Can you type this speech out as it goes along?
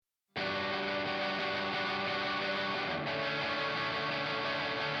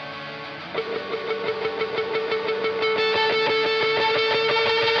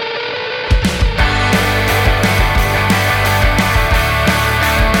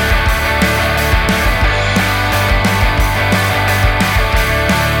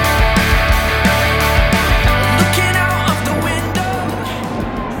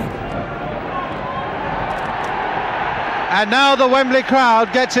And now the Wembley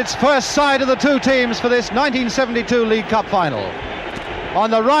crowd gets its first sight of the two teams for this 1972 League Cup final.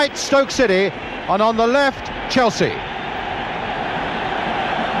 On the right, Stoke City, and on the left, Chelsea.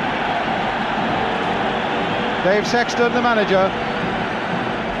 Dave Sexton, the manager.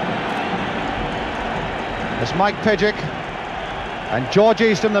 There's Mike Pidgick. And George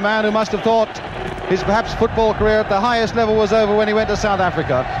Eastham, the man who must have thought his perhaps football career at the highest level was over when he went to South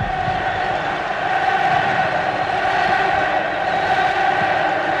Africa.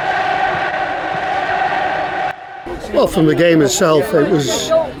 Well, from the game itself,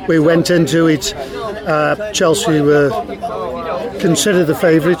 we went into it. Chelsea were considered the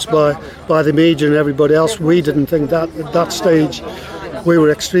favourites by the media and everybody else. We didn't think that at that stage we were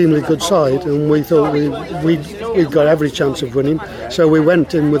extremely good side, and we thought we'd got every chance of winning. So we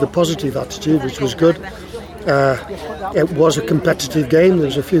went in with a positive attitude, which was good. It was a competitive game. There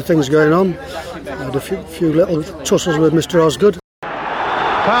was a few things going on. I had a few little tussles with Mr. Osgood.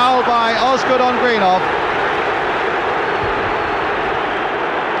 Foul by Osgood on Greenhoff.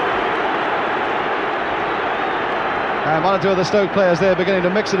 And one or two of the Stoke players there beginning to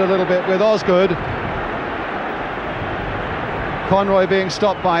mix it a little bit with Osgood. Conroy being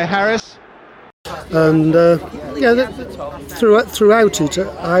stopped by Harris. And throughout it,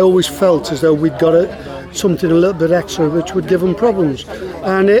 I always felt as though we'd got something a little bit extra which would give them problems.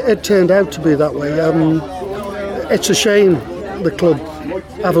 And it turned out to be that way. It's a shame the club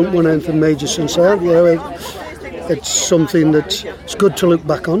haven't won anything major since then. It's something that's good to look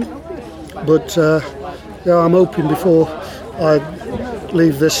back on. But I'm hoping before I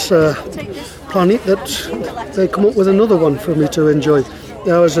leave this planet that they come up with another one for me to enjoy.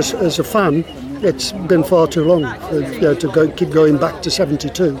 As a fan, it's been far too long to keep going back to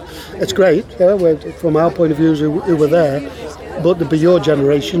 72. It's great, from our point of view who were there, but there'd be your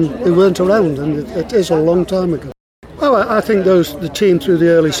generation who weren't around, and it is a long time ago. Oh, I think the team through the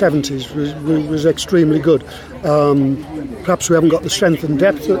early 70s was extremely good. Perhaps we haven't got the strength and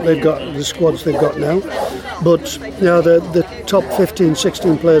depth that they've got, the squads they've got now, but the top 15,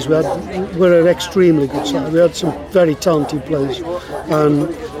 16 players we had were an extremely good side. We had some very talented players and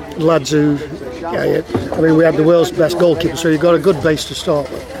lads who, we had the world's best goalkeeper, so you've got a good base to start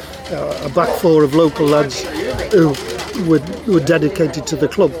with. A back four of local lads who were dedicated to the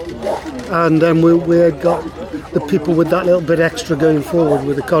club, and then we had got the people with that little bit extra going forward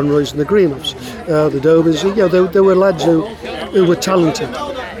with the Conroys and the Greenhoffs, the Dobers. There were lads who were talented,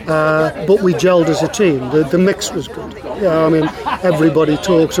 but we gelled as a team. The mix was good. Everybody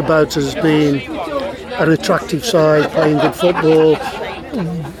talks about us being an attractive side, playing good football.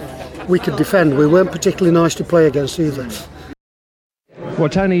 We could defend. We weren't particularly nice to play against either. Well,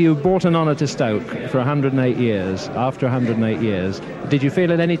 Tony, you brought an honour to Stoke for 108 years. After 108 years, did you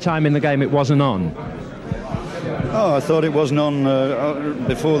feel at any time in the game it wasn't on? Oh, I thought it wasn't on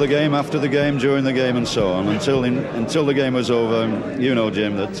before the game, after the game, during the game and so on, until the game was over. You know,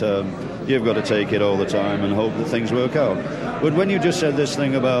 Jim, that you've got to take it all the time and hope that things work out. But when you just said this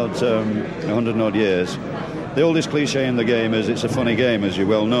thing about 100 and odd years, the oldest cliche in the game is it's a funny game, as you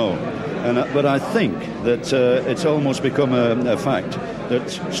well know. But I think that it's almost become a fact that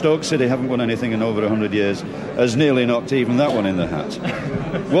Stoke City haven't won anything in over 100 years, has nearly knocked even that one in the hat.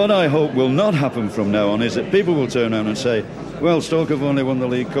 What I hope will not happen from now on is that people will turn around and say, well, Stoke have only won the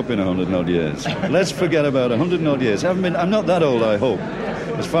League Cup in 100 and odd years. Let's forget about 100 and odd years. I'm not that old, I hope.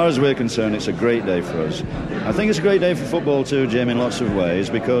 As far as we're concerned, it's a great day for us. I think it's a great day for football too, Jim, in lots of ways,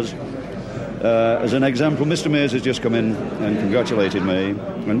 because as an example, Mr. Mears has just come in and congratulated me,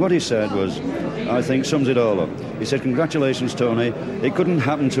 and what he said was, I think, sums it all up. He said, congratulations, Tony, it couldn't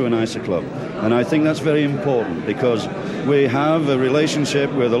happen to a nicer club. And I think that's very important, because we have a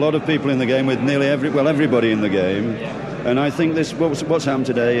relationship with a lot of people in the game, with nearly everybody in the game, and I think what's happened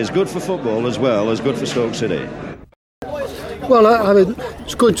today is good for football as well as good for Stoke City. Well,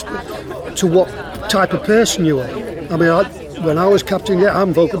 it's good to what type of person you are. When I was captain,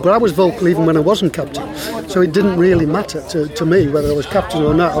 I'm vocal, but I was vocal even when I wasn't captain. So it didn't really matter to me whether I was captain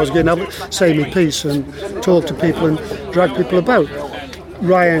or not. I was going to say my piece and talk to people and drag people about.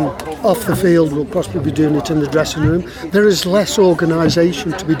 Ryan, off the field, will possibly be doing it in the dressing room. There is less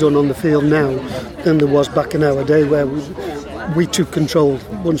organisation to be done on the field now than there was back in our day, where we took control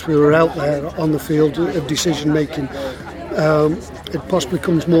once we were out there on the field of decision making. it possibly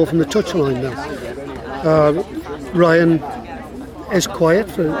comes more from the touchline now. Ryan is quiet,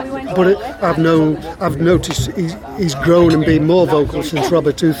 but I've noticed he's grown and been more vocal since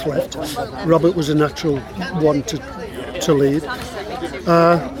Robert Huth left. Robert was a natural one to lead.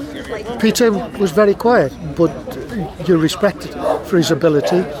 Peter was very quiet, but you respected for his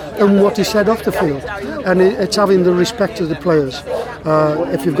ability and what he said off the field. And it's having the respect of the players.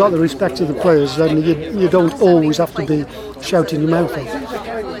 If you've got the respect of the players, then you don't always have to be shouting your mouth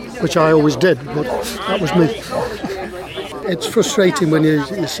off, which I always did, but that was me. It's frustrating when you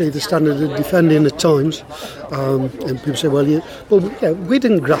see the standard of defending at times, and people say, "Well, we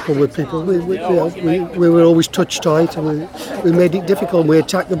didn't grapple with people. We were always touch tight, and we made it difficult. And we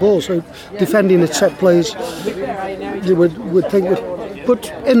attacked the ball. So defending at set plays, you would think,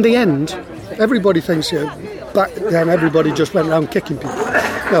 but in the end, everybody thinks back then everybody just went around kicking people.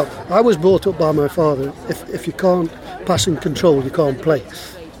 No, I was brought up by my father. If you can't pass and control, you can't play.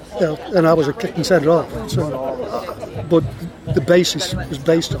 And I was a kick and centre half. So. But the basis was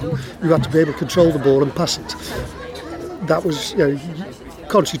based on you had to be able to control the ball and pass it. That was,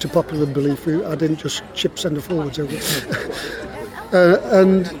 contrary to popular belief, I didn't just chip centre forwards over.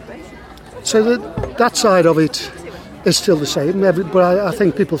 And so that side of it is still the same. But I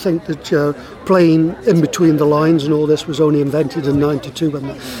think people think that playing in between the lines and all this was only invented in '92 when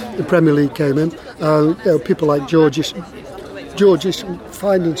the Premier League came in. People like George's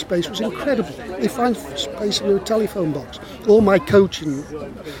finding space was incredible. He found space in a telephone box. All my coaching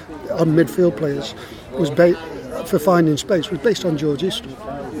on midfield players was for finding space was based on George Easton.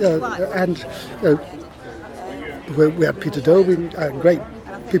 And we had Peter Dobing, great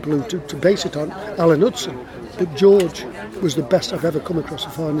people to base it on, Alan Hudson. But George was the best I've ever come across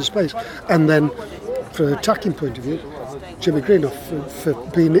of finding space. And then, from an attacking point of view, Jimmy Greenough for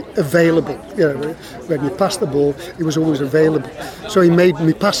being available. When you pass the ball, he was always available. So he made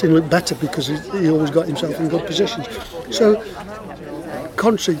me passing look better because he always got himself in good positions. So,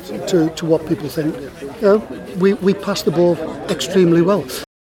 contrary to what people think, we passed the ball extremely well.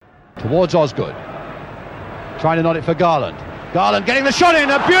 Towards Osgood, trying to nod it for Garland. Garland getting the shot in,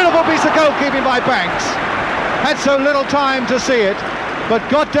 a beautiful piece of goalkeeping by Banks. Had so little time to see it, but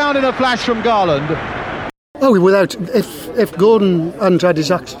got down in a flash from Garland. Oh, if Gordon hadn't had his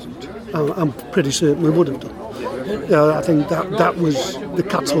accident, I'm pretty certain we would have done. I think that was the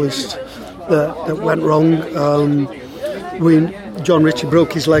catalyst that went wrong. John Ritchie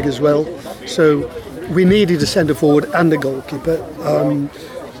broke his leg as well, so we needed a centre forward and a goalkeeper.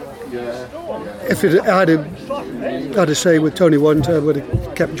 If I'd had a say with Tony Warrington, I would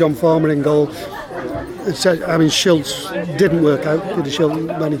have kept John Farmer in goal. Schultz didn't work out. Peter Schultz,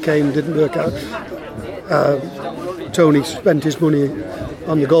 when he came, didn't work out. Tony spent his money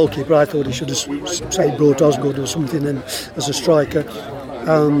on the goalkeeper. I thought he should have, say, brought Osgood or something in as a striker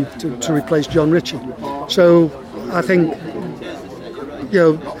to replace John Ritchie. So I think,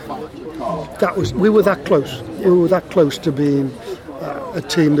 we were that close. We were that close to being a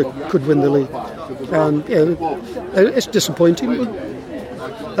team that could win the league. And it's disappointing,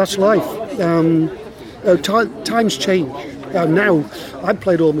 but that's life. Times change. Now, I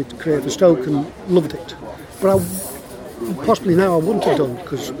played all my career for Stoke and loved it. But possibly now I wouldn't have done,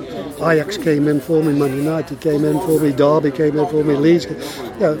 because Ajax came in for me, Man United came in for me, Derby came in for me, Leeds.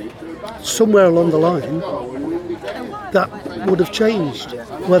 Somewhere along the line, that would have changed.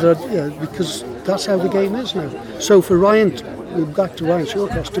 Because that's how the game is now. So for Ryan, back to Ryan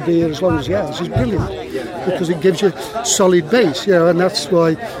Shawcross, to be here as long as he has is brilliant, because it gives you solid base, and that's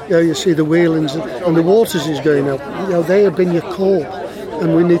why you see the Whelans and the Waters is going up. They have been your core,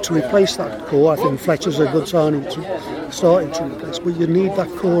 and we need to replace that core. I think Fletcher's a good starting to replace, but you need that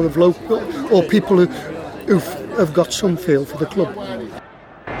core of local or people who have got some feel for the club.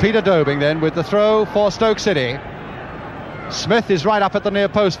 Peter Dobing then with the throw for Stoke City. Smith is right up at the near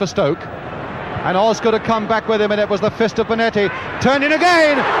post for Stoke, and Osgood had come back with him, and it was the fist of Bonetti. Turned in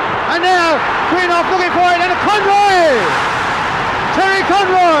again, and now Greenough looking for it, and Conroy! Terry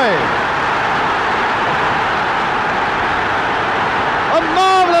Conroy! A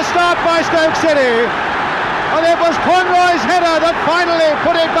marvellous start by Stoke City, and it was Conroy's header that finally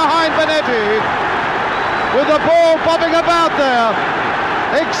put it behind Bonetti, with the ball bobbing about there.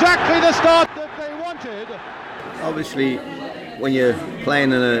 Exactly the start that they wanted. Obviously, when you're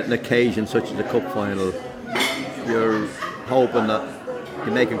playing in an occasion such as the cup final, you're hoping that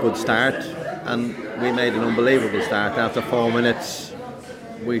you make a good start, and we made an unbelievable start. After 4 minutes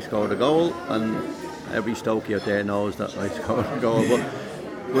we scored a goal, and every Stokey out there knows that I scored a goal,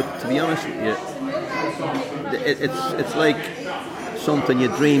 but to be honest with you, it's like something you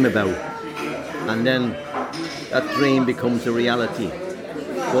dream about, and then that dream becomes a reality.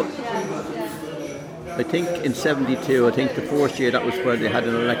 But I think in 72, I think the first year, that was where they had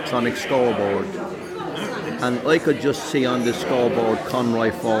an electronic scoreboard. And I could just see on the scoreboard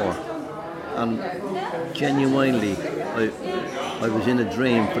Conroy 4. And genuinely, I was in a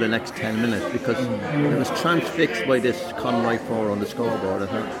dream for the next 10 minutes because I was transfixed by this Conroy 4 on the scoreboard. I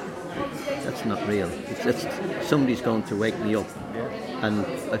thought, that's not real. It's just somebody's going to wake me up. And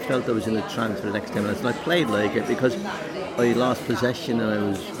I felt I was in a trance for the next 10 minutes. And I played like it because I lost possession and I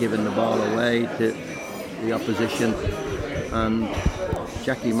was giving the ball away to the opposition. And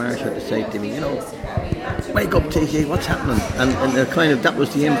Jackie Marsh had to say to me, wake up, TJ, what's happening? And that was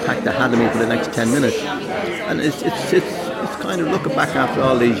the impact that had on me for the next 10 minutes. And it's kind of looking back after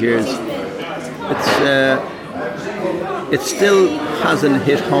all these years, it still hasn't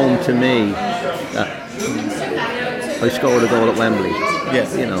hit home to me that I scored a goal at Wembley.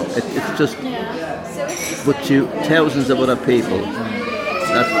 Yes. It's just, but to thousands of other people,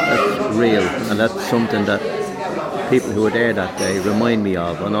 that's real, and that's something that people who were there that day remind me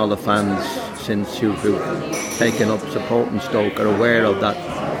of, and all the fans since who've taken up supporting Stoke are aware of that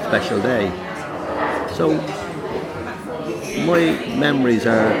special day. So my memories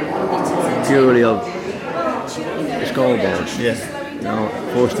are purely of the scoreboard,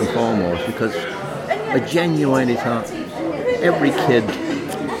 first and foremost, because I genuinely thought every kid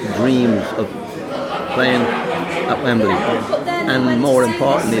dreams of playing at Wembley, and more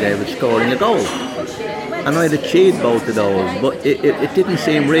importantly, they were scoring a goal. And I'd achieved both of those, but it didn't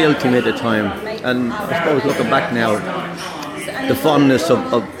seem real to me at the time. And I suppose looking back now, the fondness of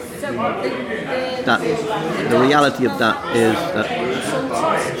that, the reality of that is that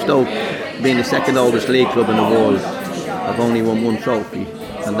Stoke, being the second oldest league club in the world, have only won one trophy,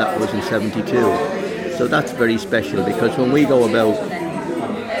 and that was in 72. So that's very special, because when we go about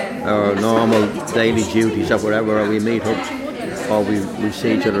our normal daily duties or wherever we meet up or we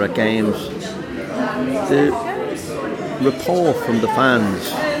see each other at games, the rapport from the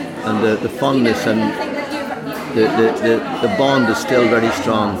fans and the fondness and the bond is still very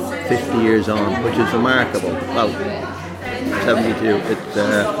strong 50 years on, which is remarkable. Well, 72, it's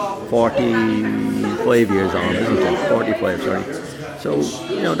 45 years on, isn't it? 45, sorry. So,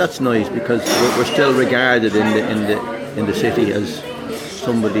 that's nice, because we're still regarded in the city as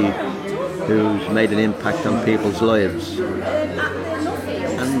somebody who's made an impact on people's lives.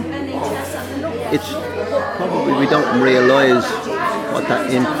 And it's probably, we don't realise what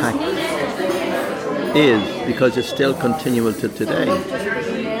that impact is, because it's still continual to today.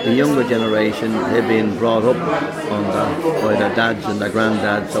 The younger generation, they've been brought up on that by their dads and their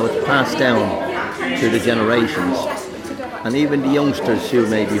granddads, so it's passed down through the generations. And even the youngsters who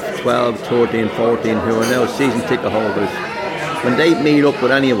may be 12, 13, 14, who are now season ticket holders, when they meet up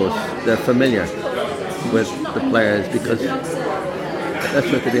with any of us, they're familiar with the players, because that's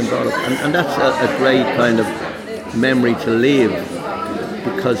what they've been brought up. And that's a great kind of memory to leave,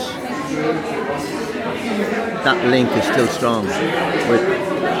 because that link is still strong with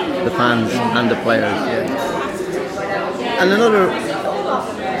the fans and the players. And another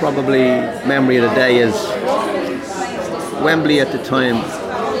probably memory of the day is Wembley at the time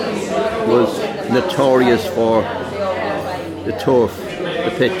was notorious for the turf,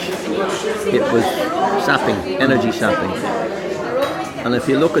 the pitch. It was sapping, energy sapping. And if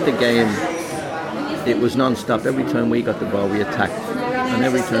you look at the game, it was non-stop. Every time we got the ball, we attacked. And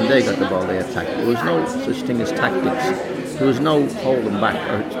every time they got the ball, they attacked. There was no such thing as tactics. There was no holding back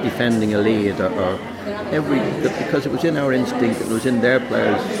or defending a lead because it was in our instinct, it was in their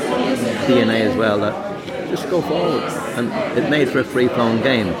players' DNA as well, that just go forward. And it made for a free-flowing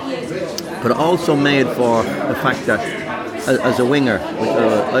game. But it also made for the fact that as a winger,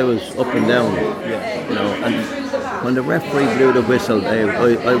 I was up and down, and when the referee blew the whistle,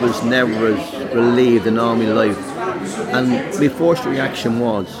 I was never as relieved in all my life. And my first reaction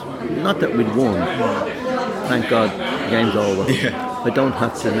was, not that we'd won, thank God, the game's over. I don't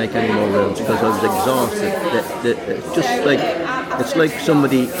have to make any more runs, because I was exhausted. It's like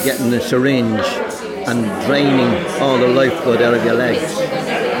somebody getting a syringe and draining all the lifeblood out of your legs,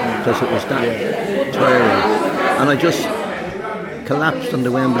 because it was that tiring. And I just collapsed on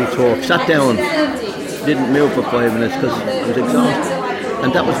the Wembley turf, sat down, didn't move for 5 minutes because I was exhausted.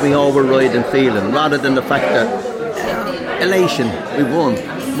 And that was my overriding feeling, rather than the fact that elation, we won.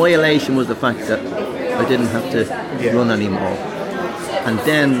 My elation was the fact that I didn't have to run anymore. And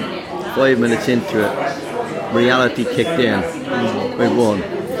then 5 minutes into it, reality kicked in. We won,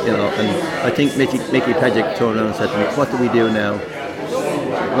 and I think Mickey Pejic turned around and said to me, "What do we do now?"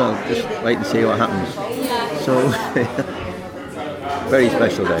 Well, just wait and see what happens. So very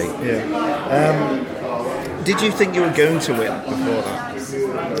special day. Did you think you were going to win before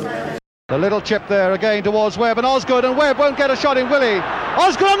that? The little chip there again towards Webb, and Osgood, and Webb won't get a shot in, will he?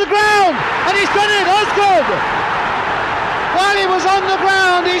 Osgood on the ground, and he's done it, Osgood! While he was on the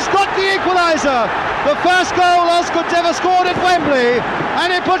ground, he's got the equaliser. The first goal Osgood's ever scored at Wembley,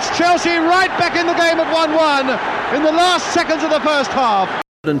 and it puts Chelsea right back in the game at 1-1 in the last seconds of the first half.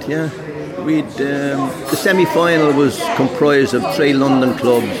 Yeah, the semi-final was comprised of 3 London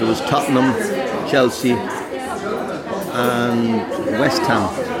clubs. It was Tottenham, Chelsea and West Ham,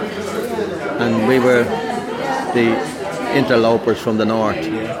 and we were the interlopers from the north.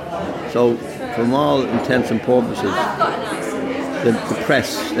 So from all intents and purposes, the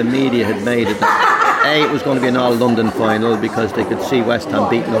press, the media had made it that A, it was going to be an all-London final because they could see West Ham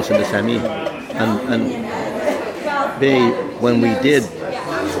beating us in the semi, and B, when we did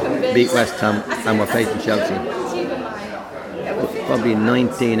beat West Ham and were facing Chelsea, probably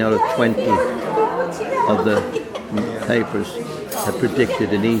 19 out of 20 of the papers had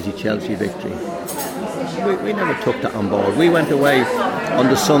predicted an easy Chelsea victory. We never took that on board. We went away on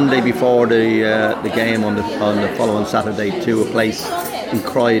the Sunday before the game on the following Saturday to a place in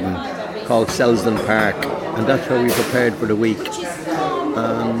Croydon called Selsdon Park, and that's where we prepared for the week. We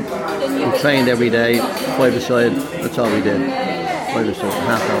trained every day, 5-a-side. That's all we did. 5-a-side,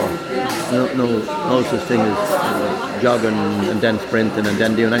 half hour. No such thing as jogging and then sprinting and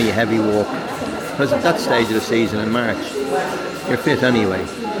then doing any heavy work. Because at that stage of the season in March, you're fit anyway.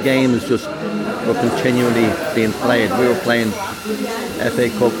 Games just were continually being played. We were playing FA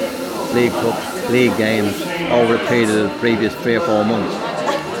Cup, League Cup, league games over a period of the previous 3 or 4 months.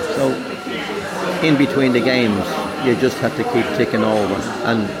 So in between the games, you just had to keep ticking over.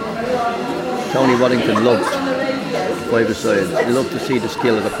 And Tony Waddington loved 5-a-side. He loved to see the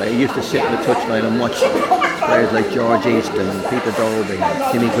skill of the player. He used to sit in the touchline and watch players like George Easton, Peter Dolby,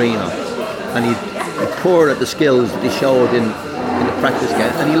 Timmy Greenough, and he'd pour at the skills that he showed in the practice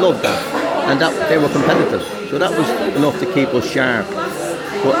game, and he loved that. And that they were competitive, so that was enough to keep us sharp.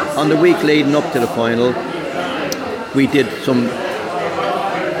 But on the week leading up to the final, we did some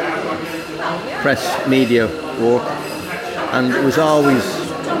press media work, and it was always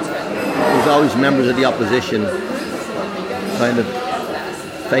members of the opposition kind of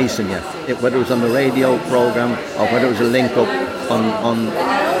facing you, whether it was on the radio programme or whether it was a link up on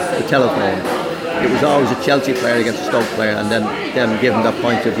the telephone. It was always a Chelsea player against a Stoke player, and then giving that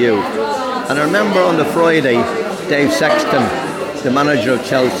point of view. And I remember on the Friday, Dave Sexton, the manager of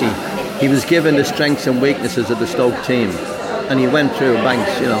Chelsea, he was given the strengths and weaknesses of the Stoke team, and he went through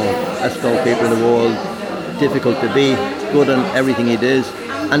banks, best goalkeeper in the world, difficult to beat, good on everything he does.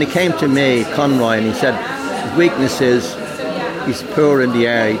 And he came to me, Conroy, and he said his weakness is he's poor in the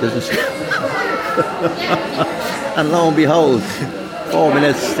air, he doesn't and lo and behold, 4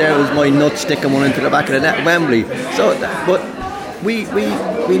 minutes, there was my nut sticking one into the back of the net at Wembley. So, but we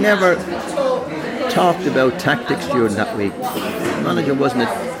never talked about tactics during that week. The manager wasn't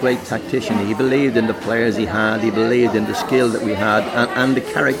a great tactician. He believed in the players he had, he believed in the skill that we had, and the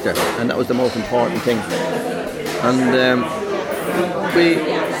character, and that was the most important thing. And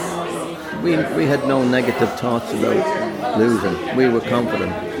we had no negative thoughts about losing. We were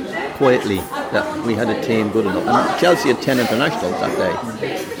confident, quietly, that we had a team good enough. And Chelsea had 10 internationals that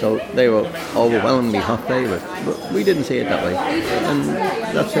day, so they were overwhelmingly hot favourites. But we didn't see it that way, and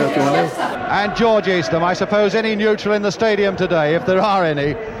that's how it turned out. And George Eastham, I suppose any neutral in the stadium today, if there are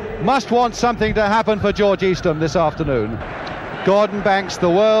any, must want something to happen for George Eastham this afternoon. Gordon Banks, the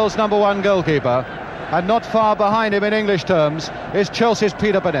world's #1 goalkeeper, and not far behind him in English terms is Chelsea's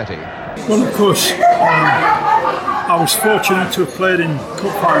Peter Bonetti. Well, of course, I was fortunate to have played in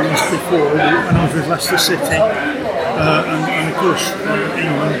cup finals before when I was with Leicester City, and of course,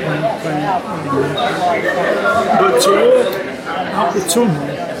 when playing. But to walk out the tunnel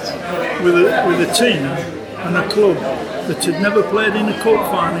with a team and a club that had never played in a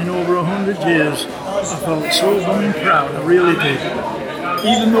cup final in over 100 years, I felt so blooming proud. I really did.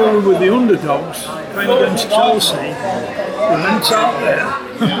 Even though we were the underdogs playing against Chelsea, we went out there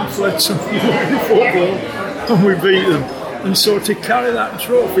and played some lovely football and we beat them. And so to carry that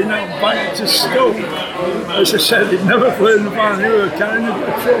trophy now back to Stoke, as I said, they'd never played in the final, they were carrying the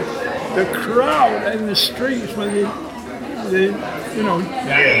trophy. The crowd in the streets when they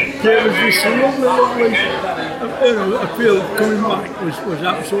gave us this lovely appeal coming back was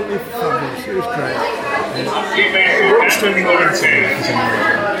absolutely fabulous. It was great.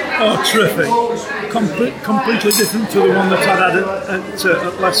 Oh, terrific. Completely different to the one that I had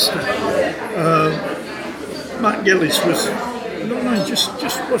at Leicester. Matt Gillis was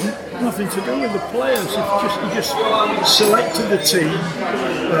just wasn't nothing to do with the players. He just selected the team,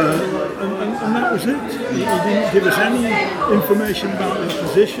 and that was it. He didn't give us any information about the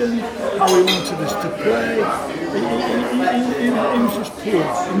opposition, how he wanted us to play. He was just poor.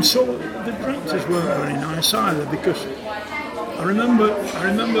 And so the directors weren't very nice either, because I remember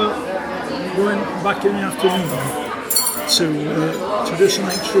going back in the afternoon to do some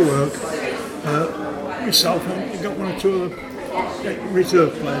extra work. Myself, I got one or two of the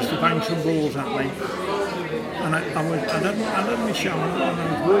reserve players to bang some balls at me. And I had my shower and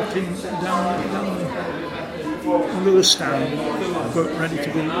I was walking down under the stand, but ready to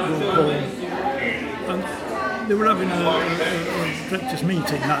go home. And they were having a directors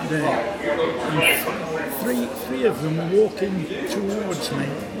meeting that day, and three of them were walking towards me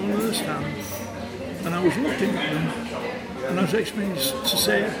under the stand, and I was looking at them, and I was expecting to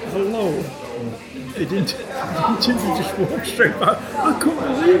say hello. They didn't. They just walked straight back. I couldn't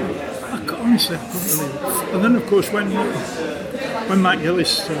believe it. Honestly, I couldn't believe it. And then, of course, when Matt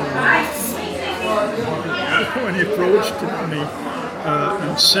Gillis, when he approached me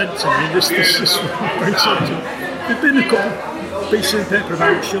and said to me, this is very certain. There'd been a couple pieces of paper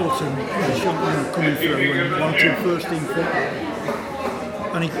about Shilton coming through and wanting first team football.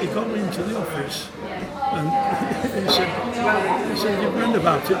 And he got me into the office. And he said, you've read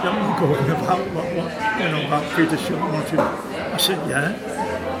about it, don't you, Goooarn, about what about Peter Shilton? I said, yeah.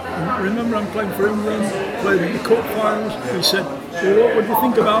 And remember, I'm playing for England, playing in the cup finals. He said, well, what would you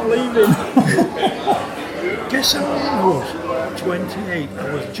think about leaving? Guess how old I was? 28. I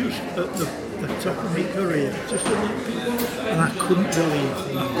was just at the top of my career, just and I couldn't believe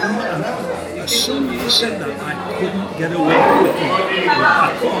it. And as soon as he said that, I couldn't get away with it. I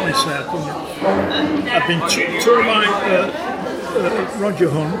couldn't. I've been told by Roger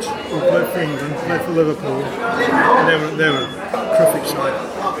Hunt, who played for England, played for Liverpool. They were a terrific side.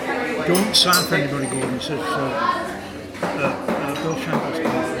 Don't sign for anybody, Goooarn. He says, Bill Shankle's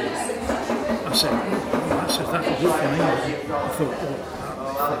coming through. I said, that'll do for me. I thought,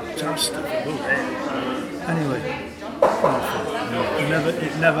 fantastic. Anyway, it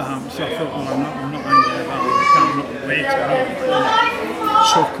never happened. So I thought, I'm not angry about it. I'm not waiting.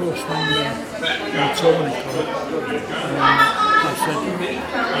 So of course, when Tony called, I said, I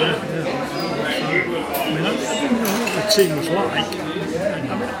mean, I didn't know what the team was like. I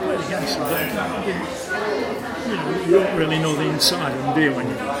played against them. You don't really know the inside of them, do you, when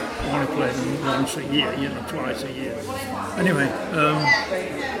you want to play them once a year, twice a year. Anyway,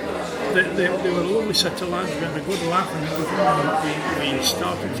 they were a lovely set of lads. We had a good laugh, and we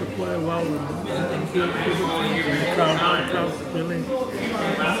started to play well and good things. And the crowd really.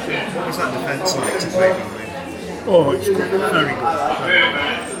 What was that defence like to play with? Oh, it's good, very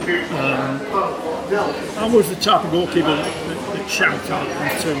good. I was the type of goalkeeper that shouted out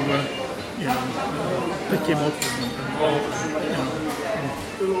and to pick him up and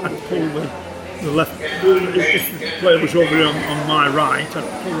I'd pull the left. If the player was over on my right,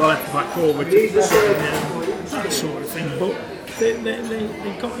 I'd pull the left back over to that sort of thing. But they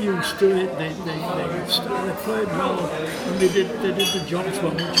got used to it. They played well and they did the jobs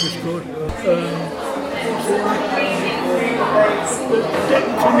well, which was good.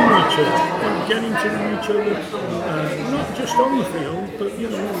 Getting to know each other, not just on the field, but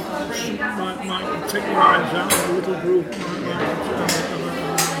might take your eyes out of a little group, get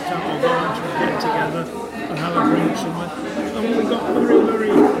together and have a drink somewhere. And we got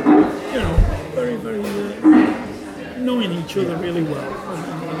very, knowing each other really well,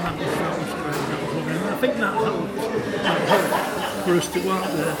 and that was great. And I think that helped for us to go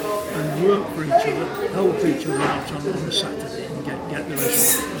out there and work for each other, help each other out on a Saturday and get the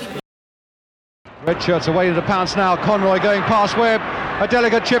result. Red shirts are waiting to pounce now. Conroy going past Webb. A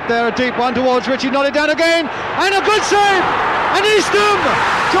delicate chip there, a deep one towards Richie, nodded down again, and a good save! And Eastham!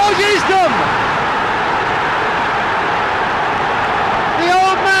 George Eastham! The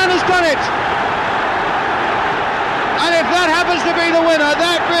old man has done it! And if that happens to be the winner,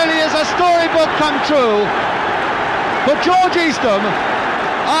 that really is a storybook come true. For George Eastham,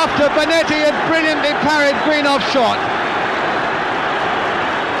 after Benetti had brilliantly parried Greenhoff's shot.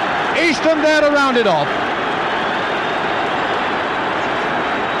 Eastham there to round it off.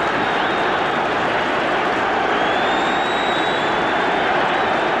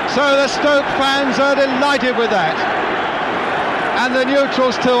 So the Stoke fans are delighted with that. And the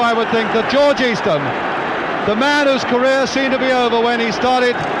neutrals too, I would think, that George Eastham, the man whose career seemed to be over when he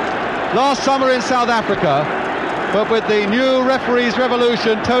started last summer in South Africa, but with the new referees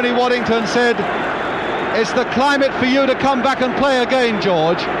revolution, Tony Waddington said, it's the climate for you to come back and play again,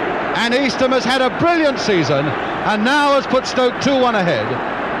 George. And Eastham has had a brilliant season and now has put Stoke 2-1 ahead.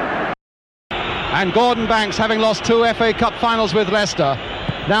 And Gordon Banks, having lost 2 FA Cup finals with Leicester,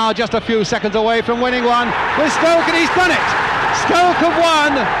 Now just a few seconds away from winning one with Stoke, and he's done it. Stoke have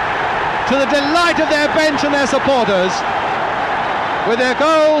won, to the delight of their bench and their supporters, with their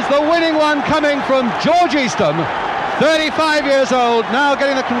goals, the winning one coming from George Eastham, 35 years old, now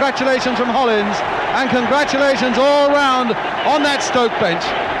getting the congratulations from Hollins, and congratulations all round on that Stoke bench,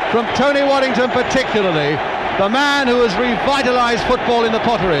 from Tony Waddington particularly, the man who has revitalised football in the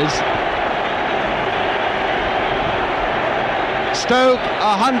Potteries. Stoke,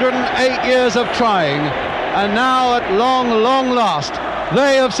 108 years of trying, and now at long last,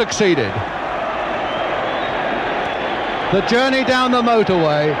 they have succeeded. The journey down the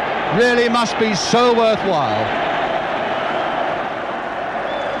motorway really must be so worthwhile.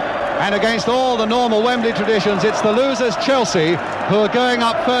 And against all the normal Wembley traditions, it's the losers Chelsea who are going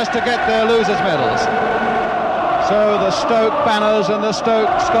up first to get their losers medals. So the Stoke banners and the Stoke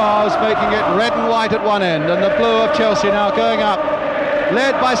scarves making it red and white at one end, and the blue of Chelsea now going up,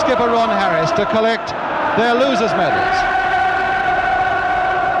 led by skipper Ron Harris, to collect their losers medals.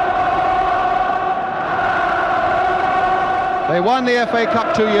 They won the FA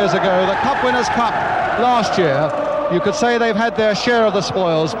Cup 2 years ago, the Cup Winners' Cup last year. You could say they've had their share of the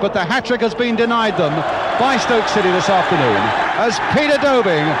spoils, but the hat-trick has been denied them by Stoke City this afternoon, as Peter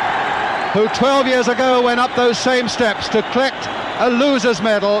Dobing, who 12 years ago went up those same steps to collect a losers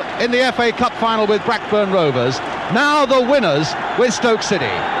medal in the FA Cup final with Blackburn Rovers, now the winners with Stoke City.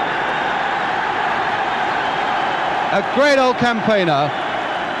 A great old campaigner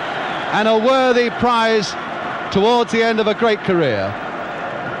and a worthy prize towards the end of a great career.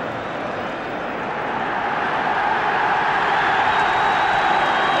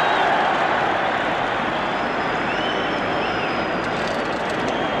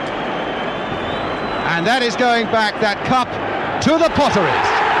 And that is going back, that cup, to the Potteries.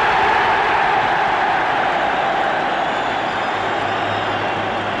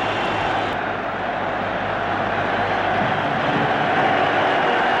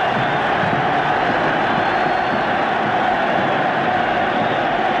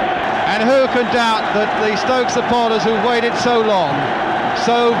 And who can doubt that the Stoke supporters who've waited so long,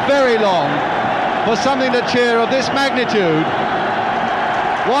 so very long, for something to cheer of this magnitude,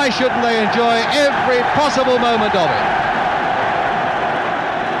 why shouldn't they enjoy every possible moment of it?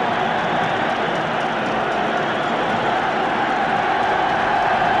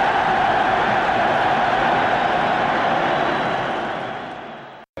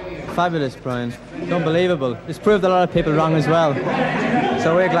 Fabulous, Brian. Unbelievable. It's proved a lot of people wrong as well.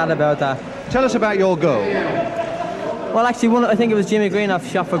 So we're glad about that. Tell us about your goal. Well, actually, I think it was Jimmy Greenoff's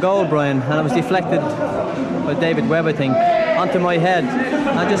shot for goal, Brian, and it was deflected by David Webb, I think, onto my head.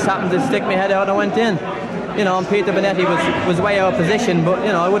 I just happened to stick my head out and went in. You know, and Peter Bonetti was way out of position, but,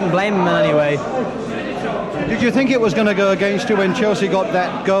 you know, I wouldn't blame him in any way. Did you think it was going to go against you when Chelsea got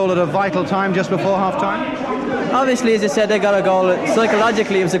that goal at a vital time just before half-time? Obviously, as I said, they got a goal.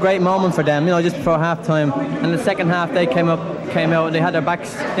 Psychologically, it was a great moment for them, you know, just before half-time. And the second half, they came out, and they had their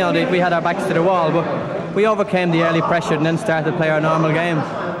backs, you know, we had our backs to the wall, but we overcame the early pressure and then started to play our normal game.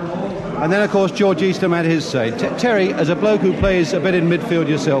 And then, of course, George Eastham had his say. Terry, as a bloke who plays a bit in midfield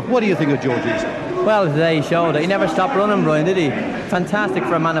yourself, what do you think of George Eastham? Well, today he showed it. He never stopped running, Brian, did he? Fantastic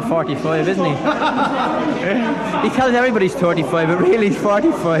for a man of 45, isn't he? He tells everybody he's 35, but really he's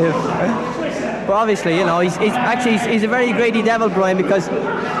 45. But obviously, you know, he's a very greedy devil, Brian, because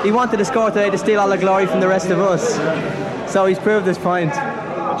he wanted to score today to steal all the glory from the rest of us. So he's proved his point.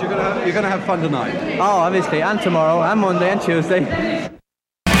 But you're going to have fun tonight. Oh, obviously, and tomorrow, and Monday, and Tuesday.